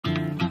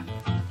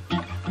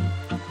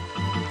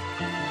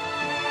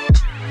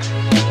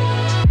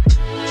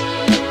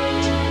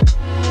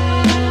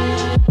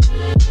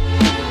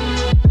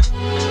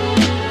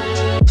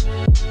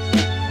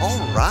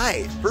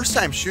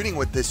time shooting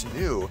with this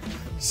new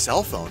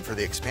cell phone for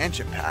the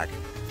expansion pack.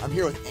 I'm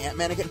here with Ant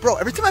Man again. Bro,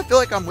 every time I feel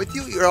like I'm with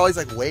you, you're always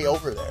like way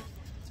over there.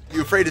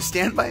 You afraid to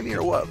stand by me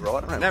or what, bro?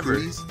 I don't have Never.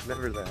 booties.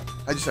 Never that.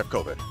 I just have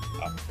COVID.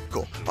 Oh.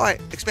 Cool. All right,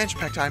 expansion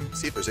pack time.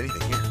 See if there's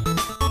anything here.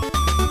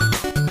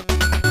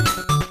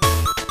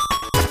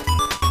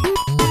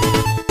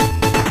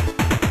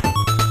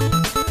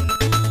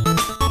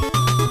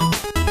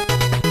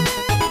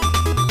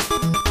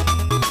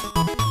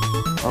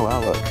 Oh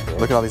wow, look.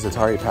 Look at all these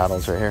Atari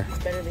paddles right here.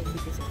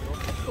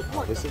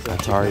 This is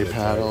Atari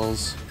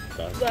paddles.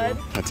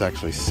 That's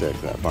actually sick,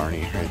 that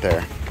Barney right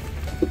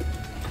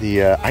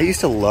there. I used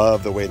to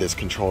love the way this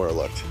controller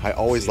looked. I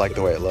always liked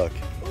the way it looked.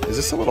 Is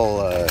this a little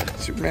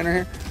Superman right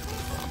here?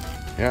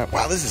 Yeah.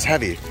 Wow, this is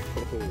heavy.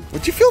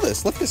 Would you feel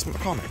this? Lift this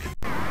comic.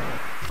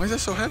 Why is that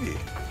so heavy?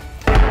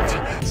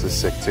 This is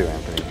sick too,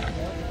 Anthony.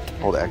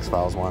 Old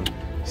X-Files one.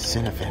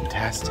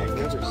 Cinefantastic.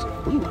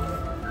 Ooh.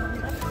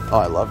 Oh,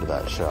 I loved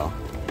that show.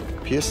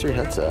 PS3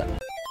 headset.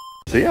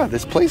 So yeah,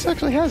 this place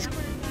actually has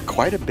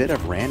quite a bit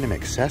of random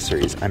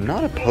accessories. I'm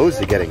not opposed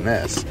to getting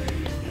this.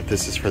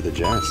 This is for the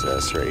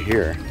Genesis right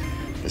here.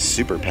 The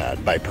Super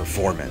Pad by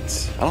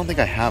Performance. I don't think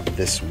I have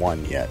this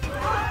one yet.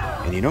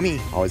 And you know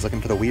me, always looking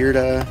for the weird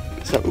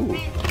stuff. Ooh.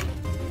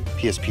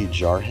 PSP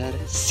Jarhead.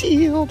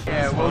 Sealed.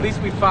 Yeah, well at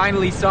least we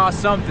finally saw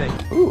something.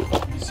 Ooh.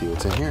 See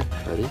what's in here.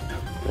 Ready?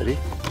 Ready?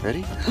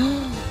 Ready?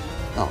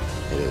 Oh,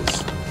 it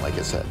is. Like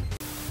I said.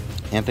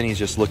 Anthony's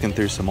just looking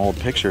through some old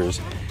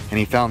pictures and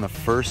he found the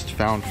first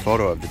found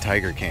photo of the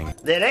Tiger King.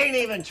 That ain't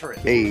even true.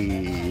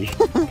 Hey.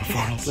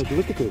 Like,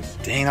 look at this.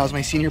 Dang, that was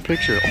my senior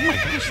picture. Oh my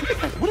gosh, look at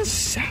that. What a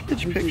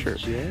savage picture.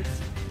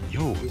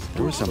 Yo,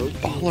 there were some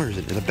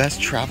ballers. The best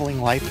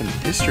traveling life in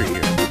history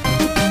here.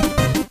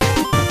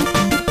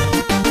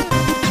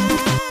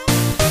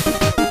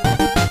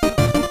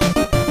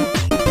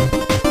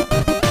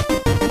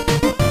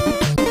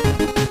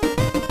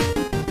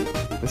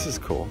 This is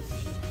cool.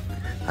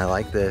 I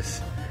like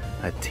this.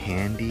 A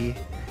Tandy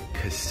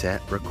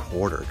cassette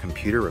recorder,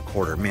 computer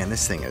recorder. Man,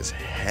 this thing is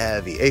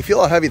heavy. Hey,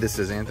 feel how heavy this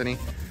is, Anthony?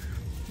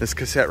 This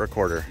cassette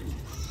recorder.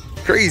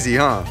 Crazy,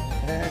 huh?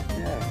 Heck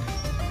yeah.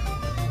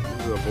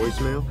 This is a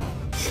voicemail.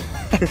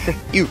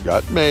 You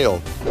got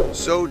mail.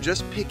 So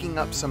just picking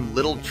up some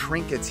little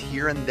trinkets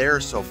here and there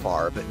so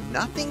far, but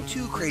nothing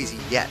too crazy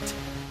yet.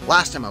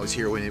 Last time I was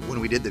here when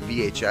we did the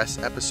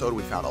VHS episode,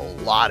 we found a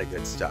lot of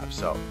good stuff.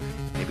 So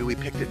maybe we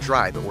picked it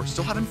dry, but we're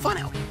still having fun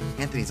out here.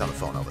 Anthony's on the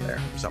phone over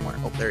there somewhere.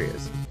 Oh, there he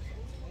is.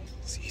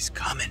 He's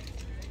coming.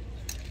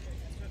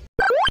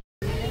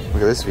 Look at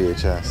this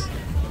VHS.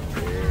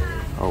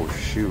 Oh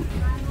shoot.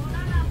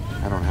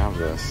 I don't have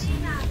this.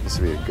 This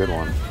would be a good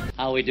one.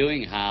 How are we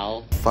doing,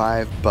 Hal?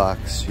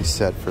 $5, she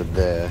said, for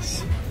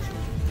this.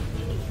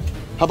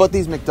 How about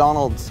these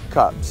McDonald's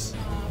cups?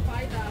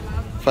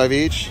 $5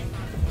 each?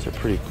 These are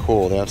pretty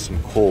cool. They have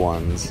some cool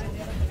ones.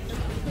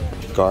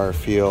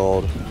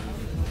 Garfield.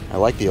 I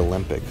like the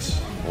Olympics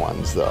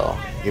ones though,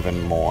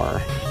 even more,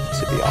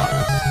 to be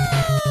honest.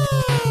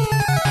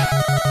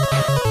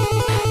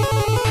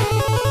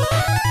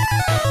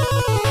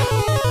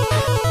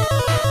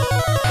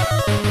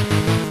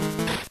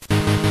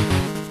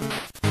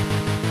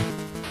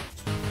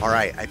 All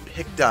right, I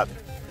picked up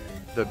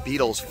the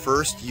Beatles'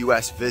 first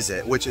US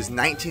visit, which is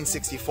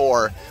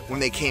 1964 when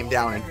they came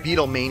down, and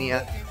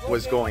Beatlemania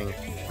was going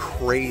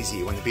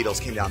crazy when the Beatles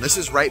came down. This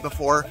is right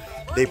before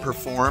they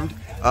performed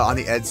on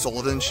the Ed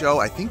Sullivan Show.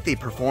 I think they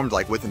performed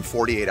like within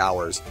 48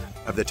 hours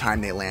of the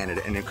time they landed,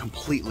 and it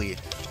completely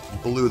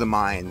blew the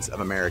minds of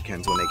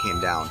Americans when they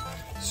came down.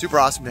 Super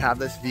awesome to have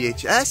this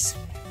VHS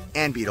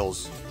and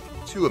Beatles,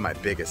 two of my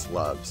biggest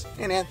loves.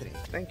 And Anthony,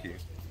 thank you.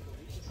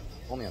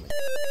 Only on me.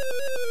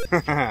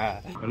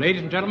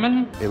 Ladies and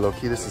gentlemen. Hey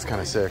Loki, this is kind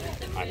of sick.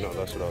 I know,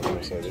 that's what I was going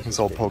to say. This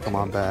old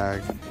Pokemon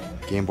bag,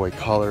 Game Boy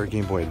Color,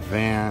 Game Boy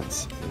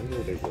Advance.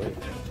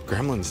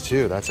 Gremlins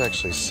too, that's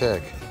actually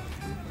sick.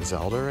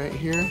 Zelda right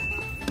here.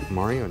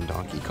 Mario and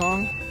Donkey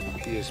Kong.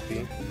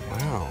 PSP.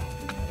 Wow.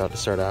 About to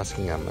start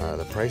asking them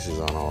the prices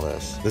on all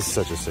this. This is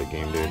such a sick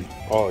game, dude.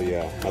 Oh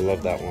yeah, I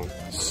love that one.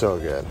 So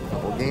good.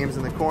 Couple games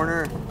in the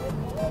corner.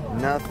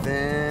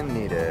 Nothing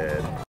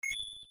needed.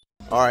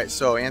 All right,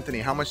 so Anthony,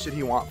 how much did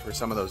he want for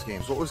some of those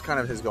games? What was kind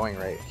of his going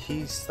rate?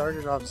 He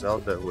started off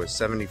Zelda with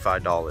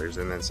 $75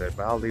 and then said,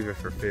 but I'll leave it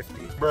for $50.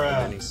 Bruh.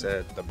 And then he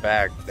said the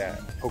bag,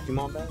 that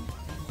Pokemon bag,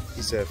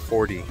 he said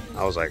 $40.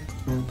 I was like,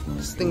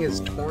 this thing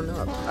is torn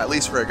up. At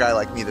least for a guy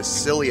like me, the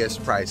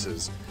silliest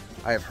prices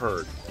I have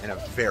heard in a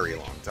very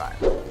long time.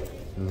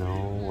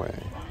 No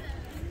way.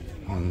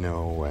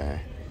 No way.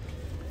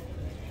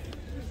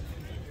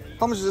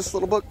 How much is this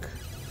little book?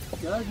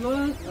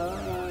 $3?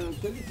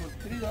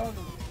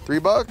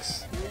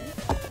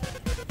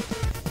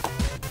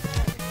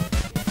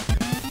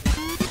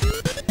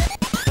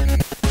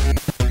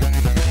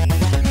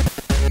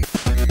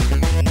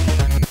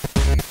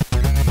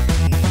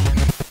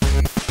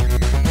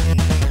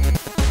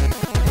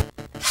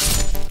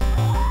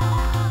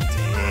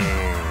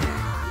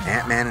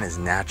 Ant Man in his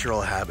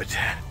natural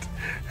habitat.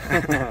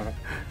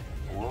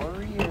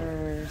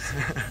 Warriors.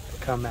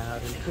 come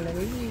out and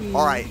play.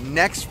 All right,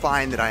 next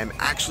find that I am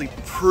actually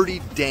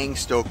pretty dang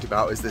stoked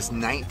about is this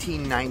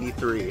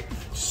 1993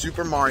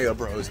 Super Mario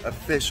Bros.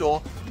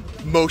 Official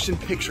motion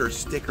picture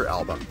sticker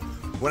album.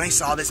 When I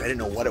saw this, I didn't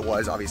know what it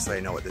was. Obviously,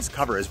 I know what this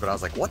cover is, but I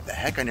was like, what the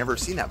heck? I never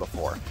seen that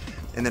before.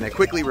 And then I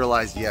quickly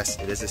realized, yes,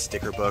 it is a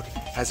sticker book.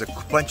 Has a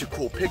bunch of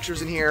cool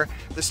pictures in here.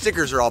 The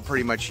stickers are all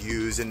pretty much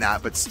used in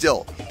that, but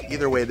still,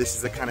 either way, this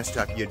is the kind of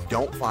stuff you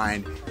don't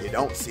find, you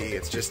don't see.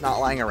 It's just not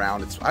lying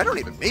around.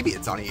 Maybe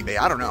it's on eBay,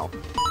 I don't know.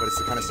 But it's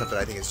the kind of stuff that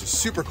I think is just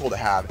super cool to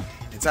have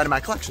inside of my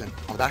collection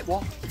on the back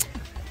wall.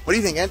 What do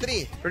you think,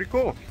 Anthony? Pretty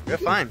cool. Yeah,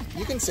 fine.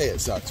 You can say it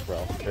sucks,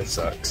 bro. It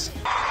sucks.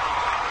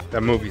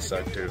 That movie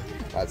sucked too.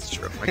 That's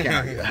true. I can't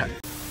argue that.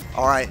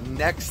 All right,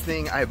 next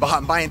thing I bought,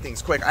 I'm buying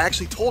things quick. I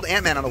actually told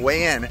Ant Man on the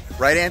way in,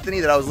 right, Anthony,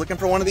 that I was looking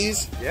for one of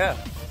these? Yeah,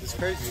 it's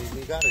crazy.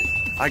 You got it.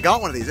 I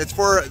got one of these.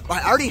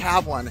 I already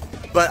have one,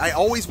 but I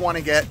always want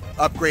to get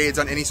upgrades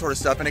on any sort of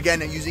stuff. And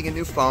again, using a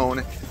new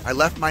phone. I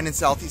left mine in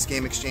Southeast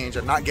Game Exchange.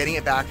 I'm not getting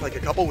it back for like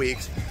a couple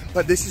weeks,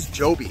 but this is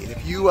Joby. And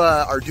if you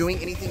are doing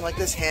anything like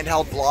this,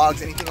 handheld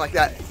vlogs, anything like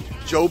that,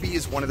 Joby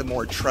is one of the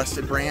more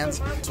trusted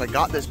brands. So I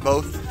got this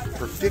both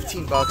for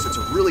 15 bucks. It's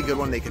a really good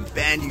one. They can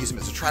bend, use them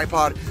as a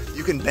tripod.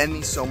 You can bend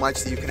these so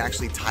much that you can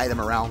actually tie them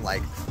around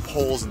like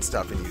poles and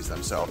stuff and use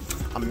them. So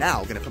I'm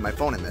now gonna put my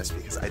phone in this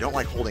because I don't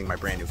like holding my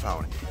brand new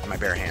phone in my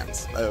bare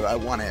hands. I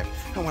want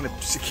to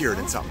secure it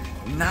in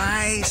something.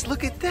 Nice,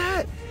 look at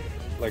that.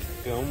 Like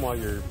film while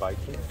you're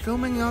biking?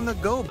 Filming on the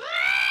go.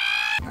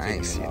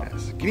 Nice,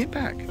 yes. Give me it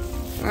back.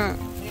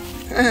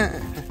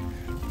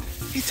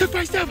 He took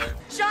my stuff.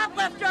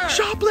 Shoplifter!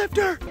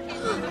 Shoplifter!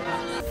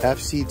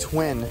 FC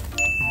Twin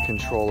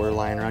controller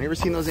lying around. You ever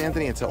seen those,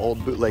 Anthony? It's an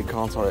old bootleg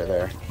console right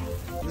there.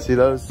 See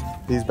those?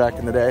 These back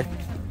in the day?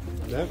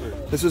 Never.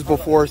 This was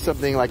before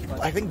something like,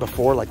 I think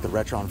before like the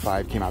Retron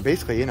 5 came out.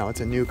 Basically, you know,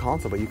 it's a new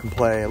console, but you can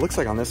play, it looks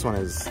like on this one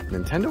is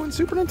Nintendo and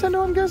Super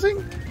Nintendo, I'm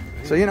guessing.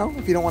 So, you know,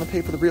 if you don't want to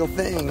pay for the real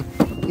thing,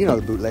 you know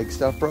the bootleg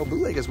stuff, bro.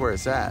 Bootleg is where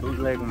it's at.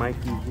 Bootleg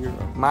Mikey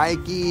Hero.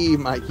 Mikey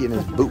and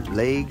his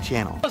bootleg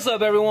channel. What's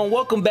up, everyone?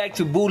 Welcome back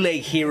to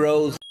Bootleg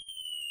Heroes.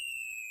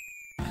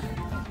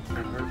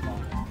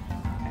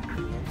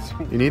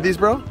 You need these,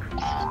 bro?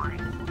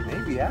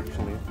 Maybe,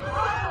 actually.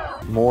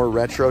 More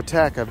retro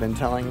tech. I've been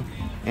telling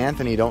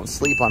Anthony, don't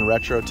sleep on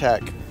retro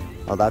tech.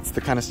 Oh, that's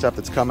the kind of stuff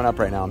that's coming up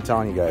right now, I'm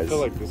telling you guys. I feel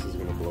like this is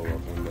going to blow up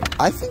one day.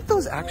 I think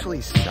those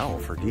actually sell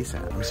for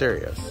decent. I'm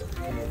serious.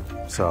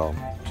 So,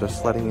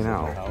 just letting you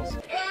know.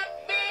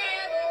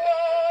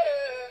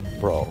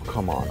 Bro,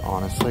 come on,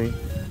 honestly.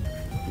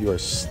 You are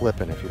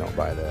slipping if you don't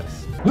buy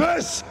this.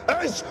 This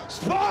is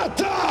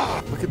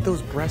Sparta! Look at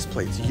those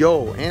breastplates.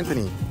 Yo,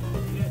 Anthony.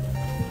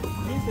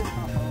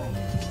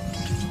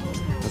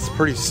 That's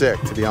pretty sick,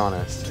 to be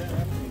honest.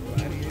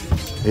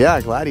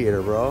 Yeah,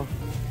 Gladiator, bro.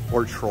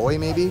 Or Troy,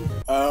 maybe?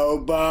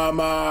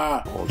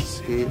 Obama! Old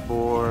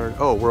skateboard.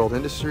 Oh, World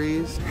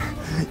Industries.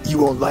 You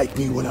won't like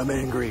me when I'm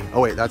angry.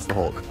 Oh, wait, that's the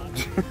Hulk.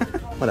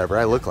 Whatever,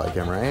 I look like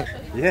him, right?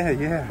 Yeah,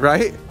 yeah.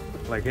 Right?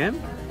 Like him?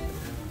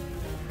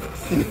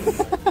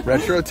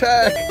 Retro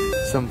tech.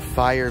 Some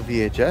fire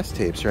VHS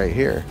tapes right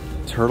here.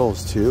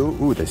 Turtles 2.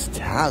 Ooh, this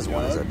Taz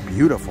one is a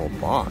beautiful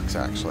box,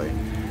 actually.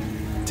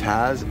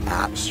 Taz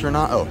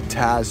Astronaut. Oh,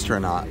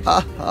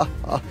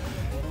 Taztronaut.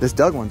 This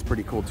Doug one's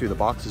pretty cool, too. The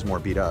box is more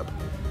beat up.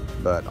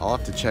 But I'll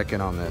have to check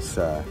in on this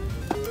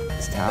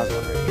Taz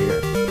one right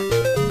here.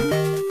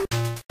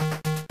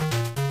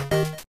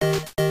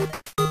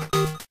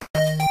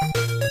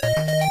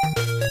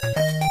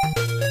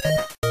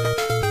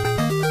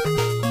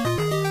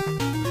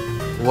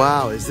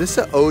 Wow, is this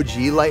an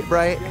OG Light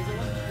Bright?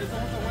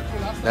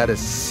 That is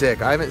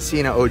sick. I haven't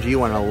seen an OG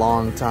one in a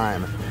long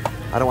time.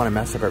 I don't want to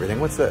mess up everything.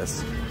 What's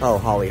this? Oh,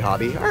 Holly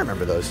Hobby. I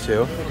remember those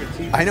two.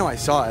 I know I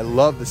saw it. I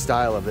love the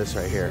style of this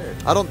right here.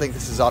 I don't think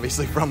this is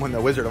obviously from when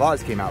the Wizard of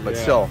Oz came out, but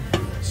still,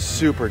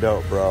 super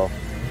dope, bro.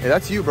 Hey,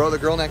 that's you, bro, the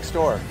girl next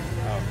door.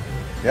 Oh.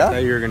 Yeah? I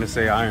thought you were going to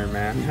say Iron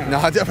Man. No,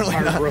 definitely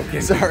not.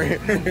 Broken. Sorry.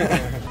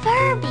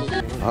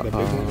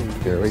 Uh-oh.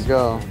 Here we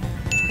go.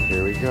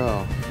 Here we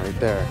go. Right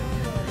there.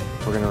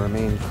 We're going to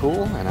remain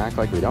cool and act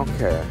like we don't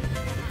care.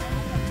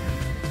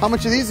 How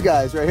much are these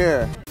guys right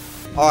here?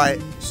 All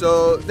right,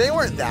 so they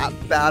weren't that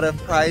bad of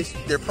price.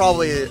 They're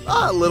probably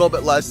a little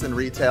bit less than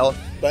retail.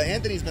 But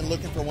Anthony's been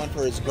looking for one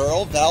for his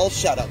girl, Val.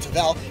 Shout out to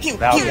Val.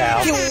 Val.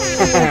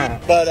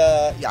 But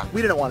yeah,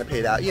 we didn't want to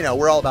pay that. You know,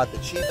 we're all about the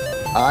cheap.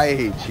 I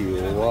hate you.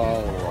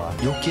 Whoa.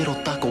 Yo quiero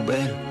Taco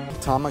Bell.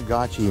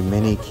 Tamagotchi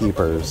mini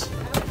keepers.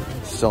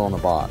 Still in the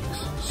box.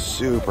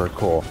 Super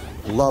cool.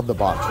 Love the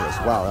box for this.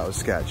 Wow, that was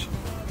sketch.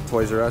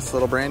 Toys R Us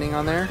little branding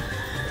on there.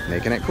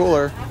 Making it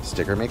cooler.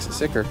 Sticker makes it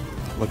sicker.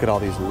 Look at all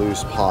these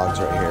loose pogs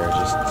right here.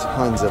 Just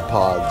tons of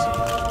pogs.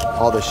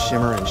 All the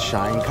shimmer and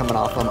shine coming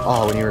off them.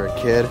 Oh, when you were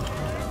a kid,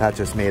 that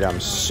just made them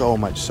so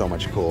much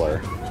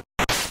cooler.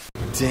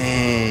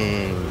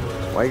 Dang.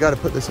 Why you gotta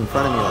put this in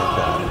front of me like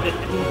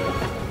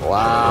that?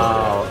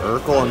 Wow,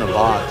 Urkel in the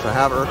box. I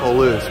have Urkel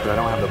loose, but I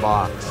don't have the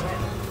box.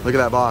 Look at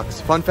that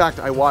box. Fun fact,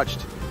 I watched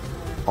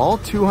all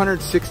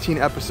 216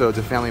 episodes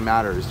of Family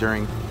Matters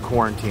during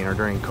quarantine or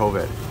during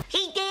COVID.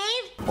 Hey,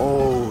 Dave.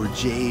 Oh,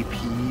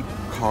 JP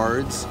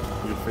cards.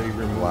 Your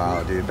favorite movie?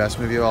 Wow, dude, best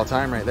movie of all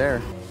time right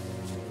there.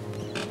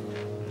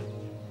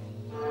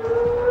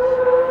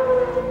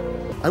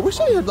 I wish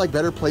I had like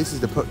better places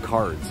to put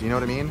cards, you know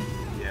what I mean?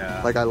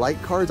 Yeah. Like I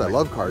like cards, I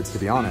love cards to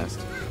be honest.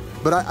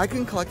 But I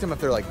can collect them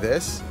if they're like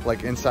this,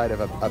 like inside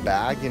of a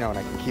bag, you know, and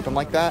I can keep them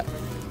like that.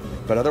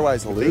 But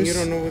otherwise loose. Then you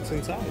don't know what's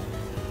inside.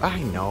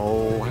 I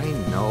know, I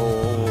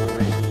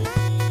know.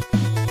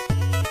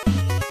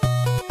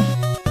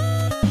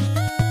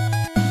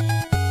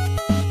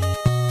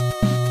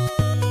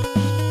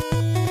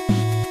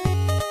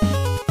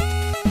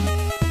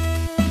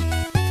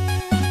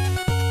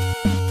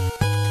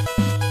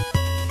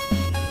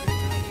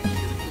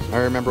 I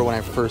remember when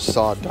I first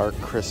saw Dark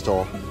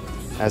Crystal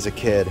as a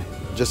kid,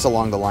 just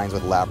along the lines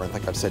with Labyrinth,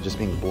 like I've said, just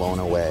being blown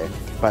away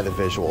by the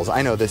visuals.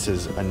 I know this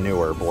is a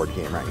newer board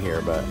game right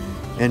here, but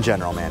in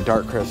general, man,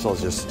 Dark Crystal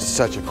is just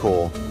such a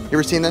cool... You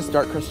ever seen this,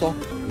 Dark Crystal?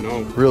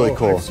 No. Really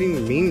cool. I've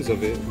seen memes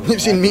of it.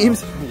 You've seen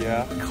memes?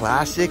 Yeah.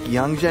 Classic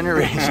young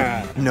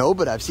generation. No,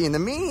 but I've seen the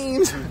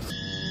memes.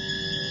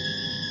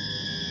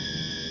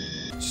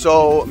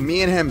 So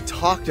me and him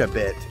talked a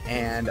bit,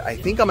 and I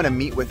think I'm gonna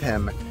meet with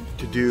him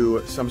to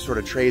do some sort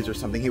of trades or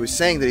something. He was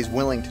saying that he's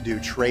willing to do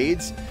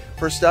trades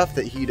for stuff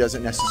that he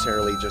doesn't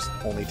necessarily just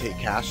only take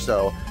cash.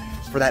 So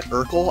for that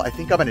urkel, I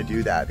think I'm gonna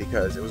do that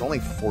because it was only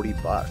 40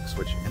 bucks,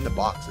 which in the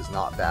box is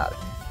not bad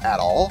at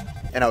all.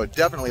 And I would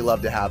definitely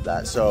love to have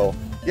that. So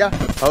yeah,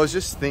 I was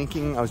just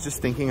thinking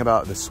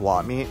about the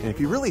swap meet. And if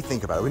you really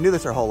think about it, we do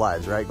this our whole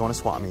lives, right? Going to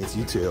swap meets,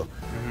 you too.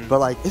 But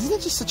like, isn't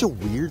it just such a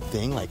weird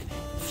thing? Like,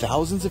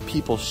 thousands of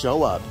people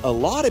show up. A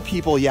lot of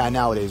people, yeah,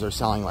 nowadays are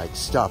selling like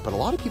stuff, but a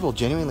lot of people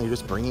genuinely are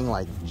just bringing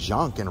like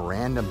junk and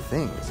random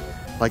things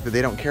like that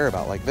they don't care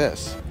about, like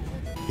this,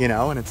 you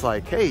know? And it's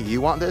like, hey,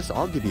 you want this?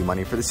 I'll give you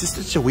money for this. It's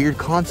just such a weird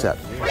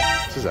concept.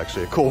 This is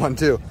actually a cool one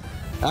too.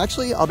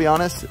 Actually, I'll be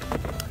honest,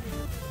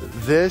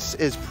 this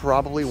is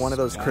probably one of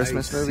those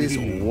Christmas movies.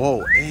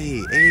 Whoa,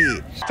 hey.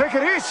 Take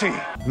it easy.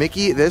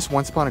 Mickey, this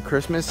Once Upon a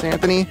Christmas,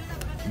 Anthony,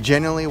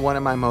 genuinely one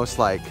of my most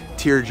like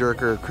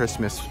tearjerker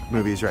Christmas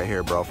movies right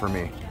here, bro, for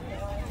me.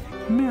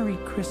 Merry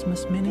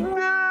Christmas, Minnie.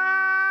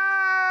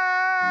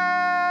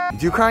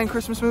 Do you cry in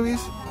Christmas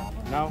movies?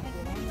 No.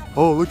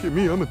 Oh, look at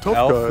me, I'm a tough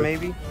Elf, guy.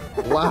 maybe?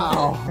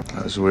 Wow.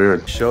 That's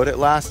weird. Showed it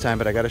last time,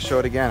 but I gotta show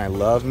it again. I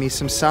love me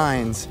some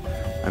signs.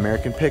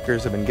 American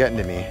Pickers have been getting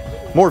to me.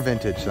 More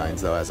vintage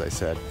signs though, as I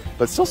said,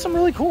 but still some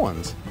really cool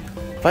ones.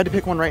 If I had to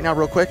pick one right now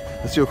real quick,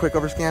 let's do a quick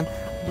overscan.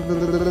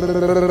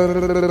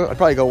 I'd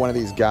probably go one of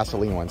these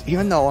gasoline ones,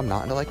 even though I'm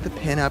not into like the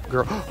pinup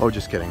girl. Oh,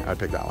 just kidding. I'd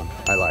pick that one.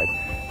 I lied.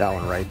 That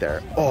one right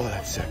there. Oh,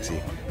 that's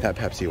sexy. That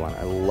Pepsi one.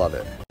 I love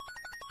it.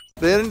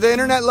 The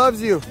internet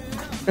loves you.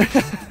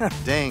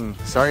 Dang.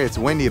 Sorry it's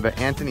windy, but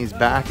Anthony's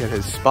back at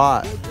his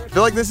spot. I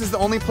feel like this is the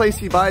only place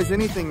he buys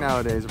anything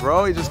nowadays,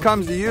 bro. He just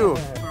comes to you.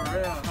 For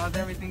real. How's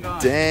everything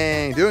going?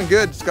 Dang. Doing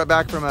good. Just got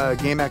back from a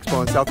game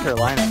expo in South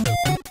Carolina.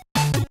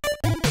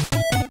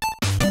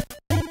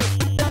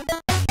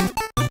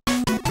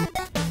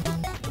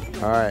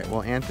 All right,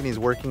 well, Anthony's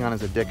working on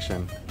his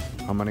addiction.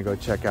 I'm gonna go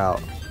check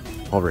out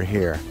over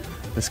here.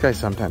 This guy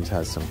sometimes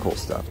has some cool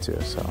stuff too,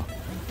 so.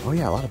 Oh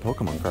yeah, a lot of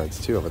Pokemon cards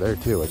too over there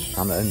too, which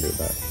I'm into,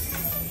 but.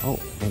 Oh,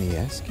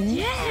 NES games?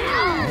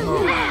 Yeah!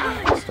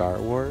 Oh, Star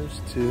Wars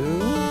too.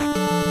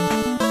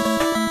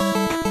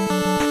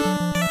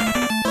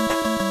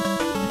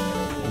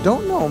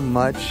 Don't know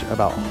much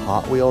about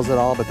Hot Wheels at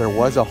all, but there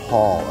was a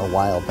haul a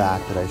while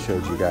back that I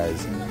showed you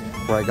guys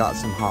where I got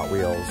some Hot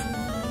Wheels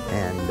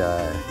and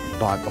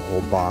bought the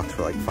whole box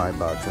for like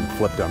 $5 and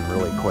flipped them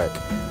really quick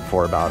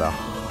for about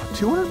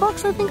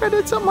 $200, I think I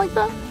did, something like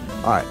that.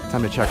 All right,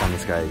 time to check on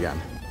this guy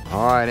again.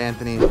 All right,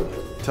 Anthony,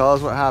 tell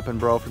us what happened,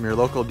 bro, from your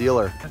local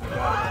dealer.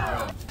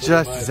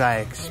 Just as I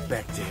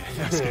expected.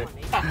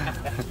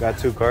 Got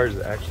two cards.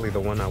 Actually, the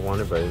one I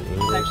wanted, but in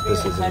English.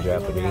 This is in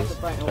Japanese.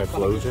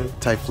 Typhlosion.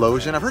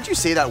 Typhlosion. I've heard you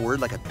say that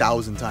word like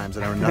 1,000 times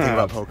and I know nothing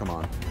about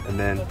Pokemon. And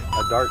then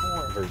a dark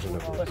version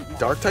of it.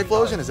 Dark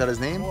Typhlosion? Is that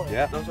his name?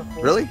 Yeah.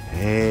 Really?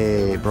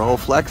 Hey, bro,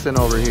 flexing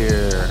over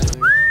here.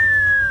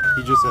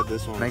 He just said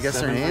this one. Can I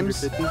guess their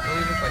names?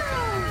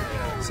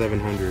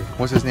 700.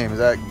 What's his name? Is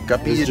that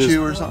Guppy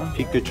or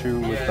something?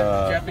 Pikachu with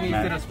Japanese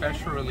did a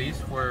special release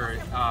where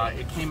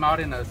it came out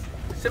in a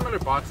similar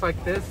box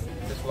like this,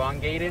 just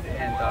elongated,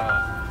 and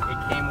it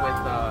came with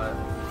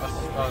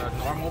a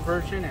normal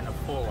version and a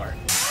full art.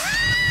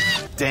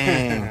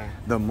 Dang,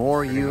 the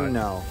more you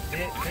know.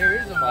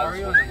 There is a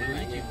Mario and a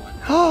Luigi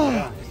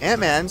one.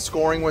 Ant-Man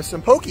scoring with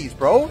some Pokies,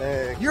 bro.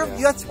 You're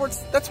that's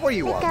where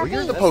you are, bro.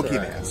 You're the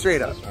Pokemon,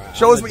 straight up.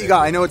 Show us what you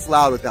got. I know it's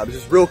loud with that, but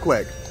just real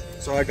quick.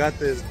 So I got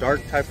this dark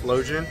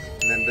Typhlosion, and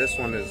then this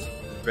one is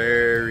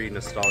very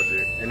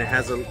nostalgic, and it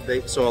has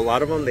so a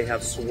lot of them they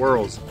have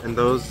swirls, and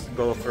those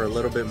go for a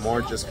little bit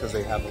more just because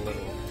they have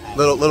a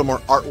little more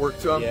artwork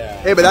to them. Yeah.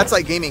 Hey, but that's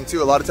like gaming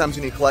too. A lot of times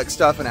when you collect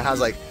stuff and it has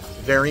like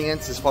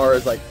variants as far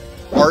as like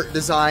art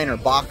design or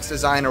box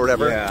design or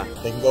whatever,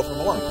 they can go for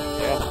more.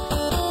 Yeah.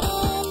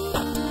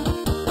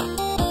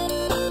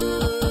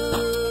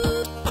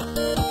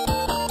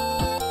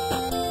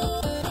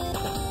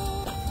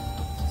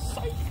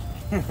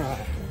 I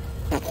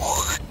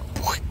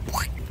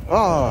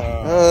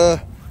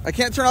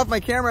can't turn off my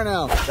camera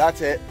now.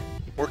 That's it.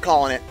 We're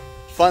calling it.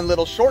 Fun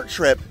little short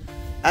trip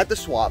at the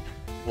swap.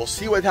 We'll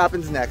see what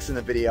happens next in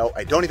the video.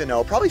 I don't even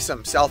know. Probably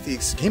some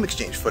Southeast Game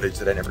Exchange footage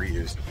that I never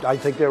used. I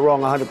think they're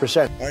wrong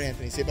 100%. All right,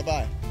 Anthony, say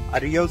bye-bye.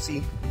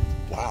 Adiosi.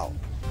 Wow.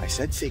 I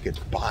said say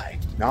goodbye,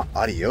 not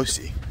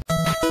adiosi.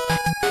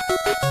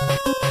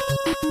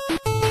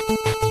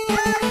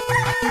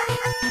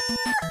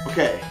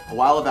 Okay, a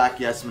while back,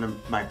 yes, I'm in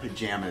my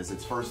pajamas.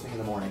 It's first thing in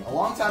the morning. A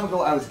long time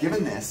ago, I was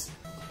given this,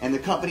 and the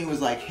company was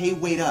like, hey,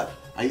 wait up.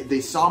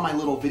 They saw my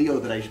little video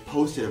that I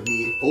posted of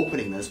me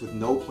opening this with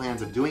no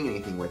plans of doing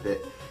anything with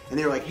it. And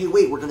they were like, hey,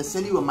 wait, we're gonna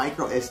send you a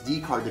micro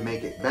SD card to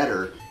make it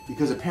better,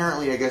 because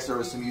apparently, I guess there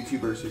was some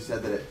YouTubers who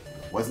said that it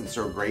wasn't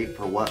so great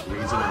for what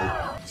reason,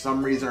 or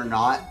some reason or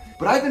not.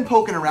 But I've been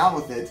poking around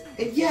with it,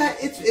 and yeah,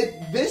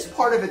 this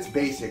part of it's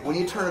basic. When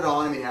you turn it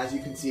on, I mean, as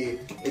you can see,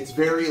 it's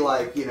very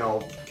like, you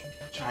know,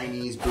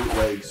 Chinese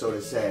bootleg, so to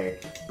say.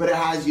 But it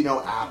has, you know,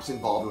 apps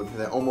involved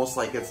with it, almost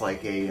like it's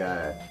like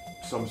a,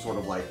 some sort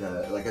of like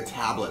a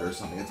tablet or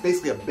something. It's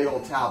basically a big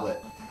old tablet,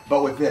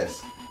 but with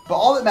this. But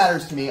all that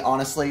matters to me,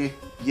 honestly,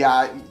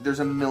 yeah, there's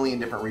a million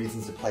different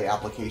reasons to play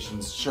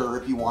applications. Sure,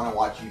 if you want to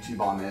watch YouTube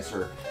on this,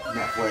 or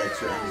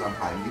Netflix, or Amazon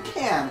Prime, you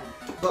can.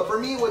 But for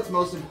me, what's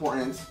most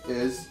important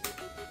is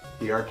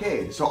the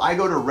arcade. So I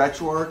go to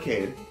Retro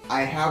Arcade.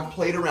 I have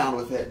played around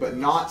with it, but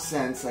not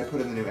since I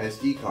put in the new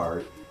SD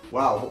card.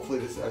 Wow, hopefully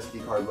this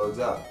SD card loads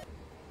up.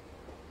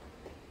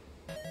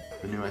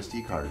 The new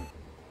SD card.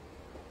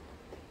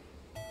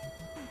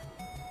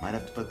 Might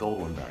have to put the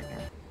old one back here.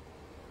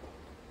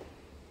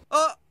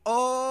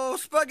 Uh-oh,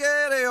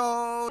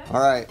 spaghetti-o!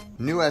 Alright,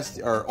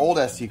 old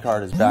SD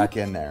card is back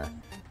in there.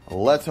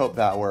 Let's hope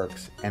that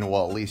works, and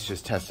we'll at least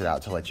just test it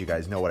out to let you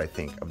guys know what I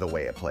think of the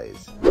way it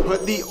plays.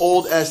 Put the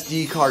old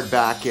SD card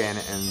back in,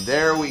 and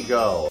there we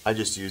go. I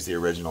just used the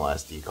original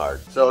SD card.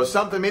 So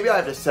something, maybe I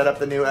have to set up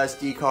the new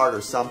SD card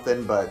or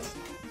something, but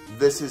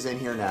this is in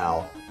here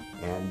now.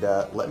 And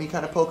let me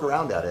kind of poke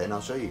around at it, and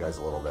I'll show you guys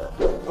a little bit.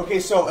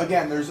 Okay, so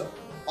again, there's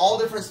all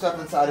different stuff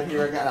inside of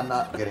here. Again, I'm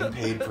not getting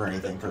paid for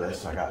anything for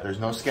this. There's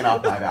no skin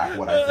off my back,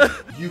 what I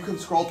think. You can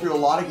scroll through a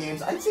lot of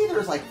games. I'd say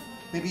there's like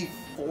maybe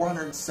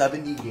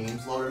 470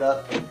 games loaded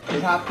up.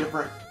 They have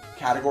different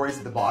categories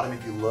at the bottom.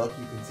 If you look,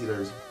 you can see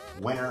there's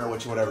winter,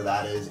 which whatever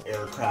that is,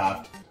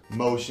 aircraft,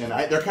 motion.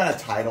 They're kind of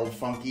titled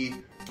funky,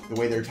 the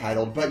way they're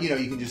titled. But you know,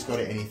 you can just go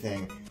to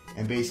anything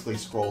and basically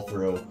scroll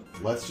through.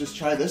 Let's just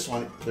try this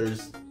one.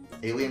 There's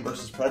Alien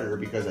vs. Predator,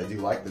 because I do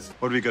like this.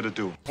 What are we gonna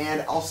do?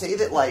 And I'll say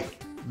that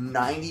like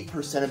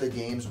 90% of the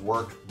games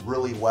worked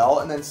really well,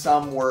 and then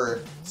some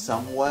were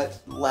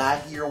somewhat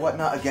laggy or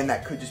whatnot. Again,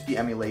 that could just be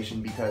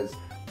emulation, because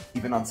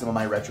even on some of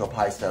my Retro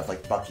Pie stuff,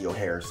 like Bucky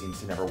O'Hare seems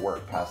to never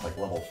work past like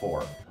level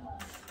 4.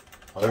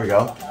 Oh, there we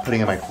go. Putting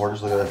in my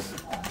quarters, look at this.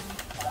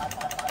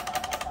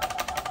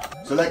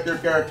 Select your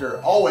character,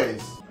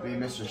 always be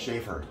Mr.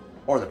 Schaefer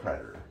or the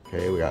Predator.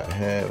 Okay, we got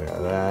head, we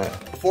got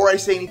that. Before I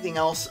say anything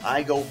else,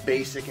 I go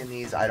basic in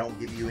these. I don't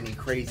give you any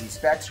crazy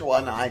specs or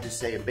whatnot. I just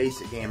say a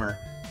basic gamer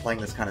playing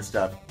this kind of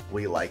stuff.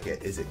 We like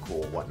it. Is it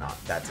cool? Whatnot.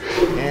 That's it.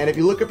 And if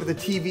you look up at the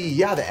TV,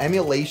 yeah, the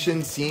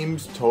emulation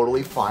seems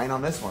totally fine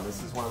on this one.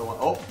 This is one of the ones.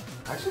 Oh,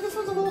 actually, this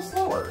one's a little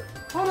slower.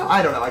 Oh, no,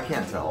 I don't know. I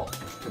can't tell,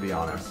 to be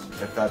honest.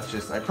 If that's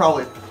just, I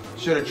probably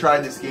should have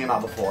tried this game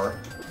out before.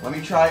 Let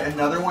me try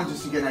another one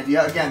just to get an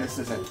idea. Again, this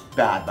isn't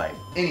bad by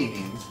any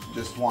means.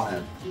 Just want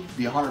to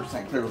be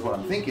 100% clear with what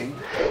I'm thinking.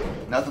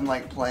 Nothing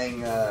like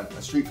playing a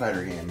Street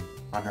Fighter game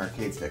on an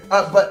arcade stick.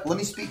 But let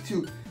me speak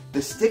to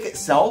the stick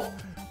itself.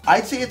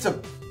 I'd say it's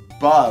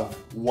above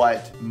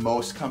what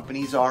most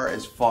companies are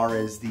as far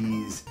as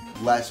these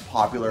less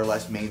popular,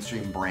 less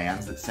mainstream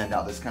brands that send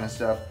out this kind of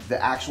stuff. The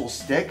actual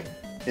stick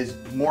is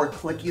more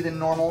clicky than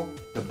normal.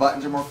 The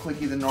buttons are more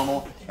clicky than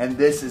normal. And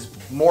this is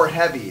more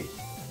heavy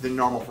than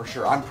normal for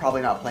sure. I'm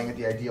probably not playing it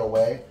the ideal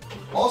way.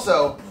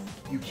 Also,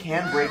 you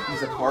can break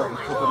these apart and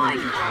clip them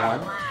into each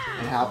one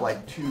and have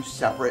like 2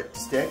 separate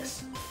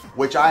sticks,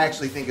 which I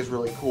actually think is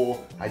really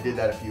cool. I did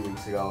that a few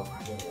weeks ago.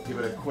 Give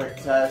it a quick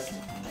test.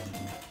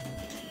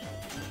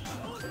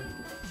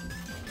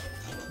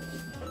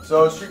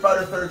 So Street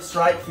Fighter 3rd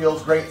Strike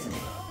feels great to me.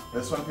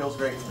 This one feels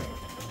great to me.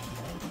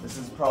 This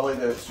is probably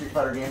the Street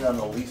Fighter game that I'm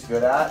the least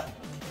good at,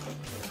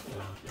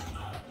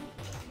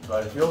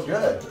 but it feels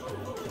good.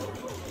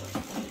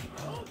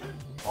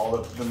 All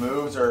of the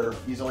moves are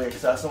easily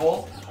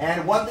accessible.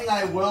 And one thing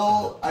I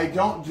don't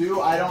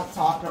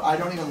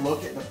even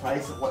look at the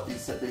price of what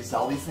they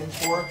sell these things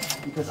for,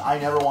 because I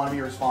never want to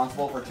be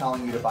responsible for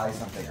telling you to buy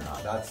something or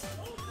not. That's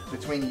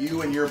between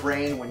you and your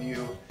brain when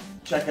you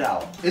check it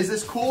out. Is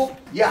this cool?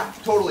 Yeah,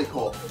 totally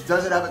cool.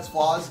 Does it have its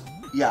flaws?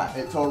 Yeah,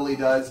 it totally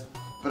does.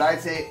 But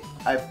I'd say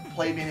I've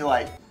played maybe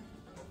like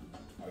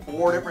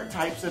 4 different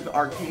types of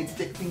arcade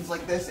stick things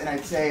like this, and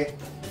I'd say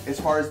as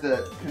far as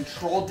the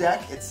control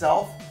deck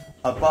itself,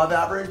 above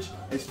average.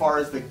 As far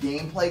as the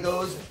gameplay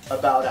goes,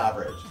 about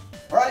average.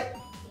 All right,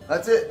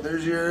 that's it.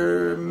 There's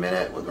your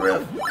minute with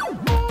Riff.